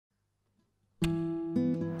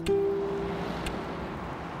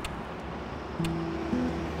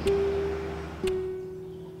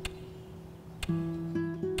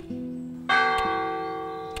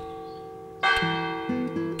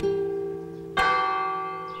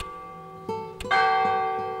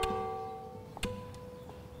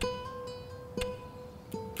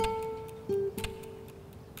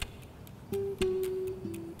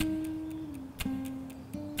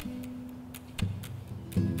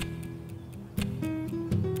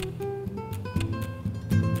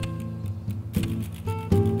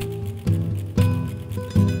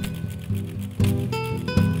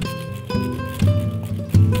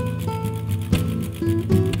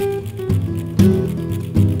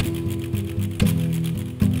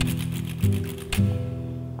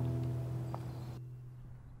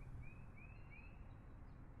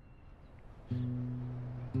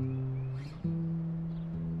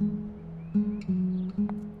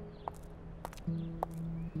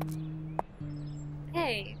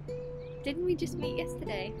Hi! Didn't we just meet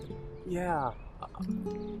yesterday? Yeah,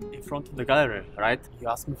 in front of the gallery, right? You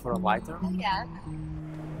asked me for a lighter? Oh yeah.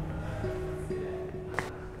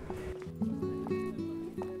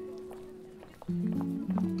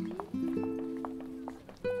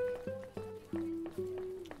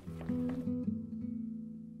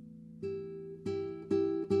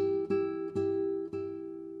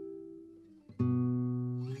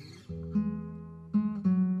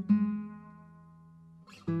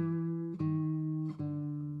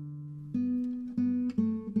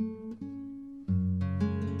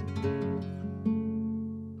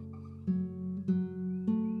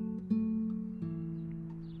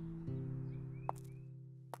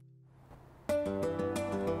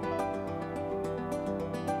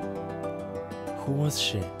 Who was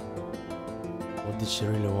she? What did she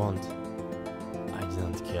really want? I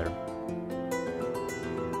didn't care.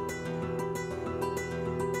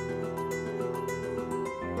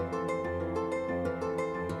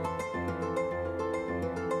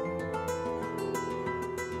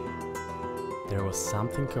 There was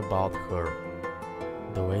something about her,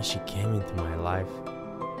 the way she came into my life.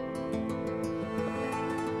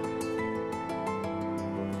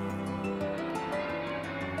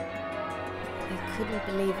 I couldn't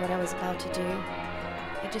believe what I was about to do.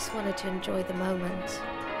 I just wanted to enjoy the moment.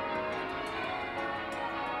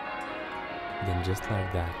 Then just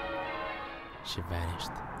like that, she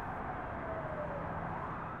vanished.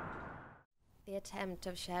 The attempt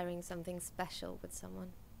of sharing something special with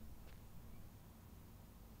someone.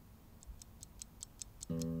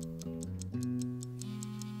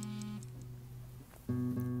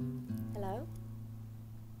 Hello?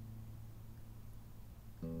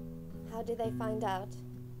 How did they find out?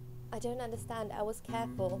 I don't understand. I was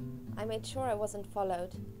careful. I made sure I wasn't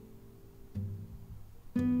followed.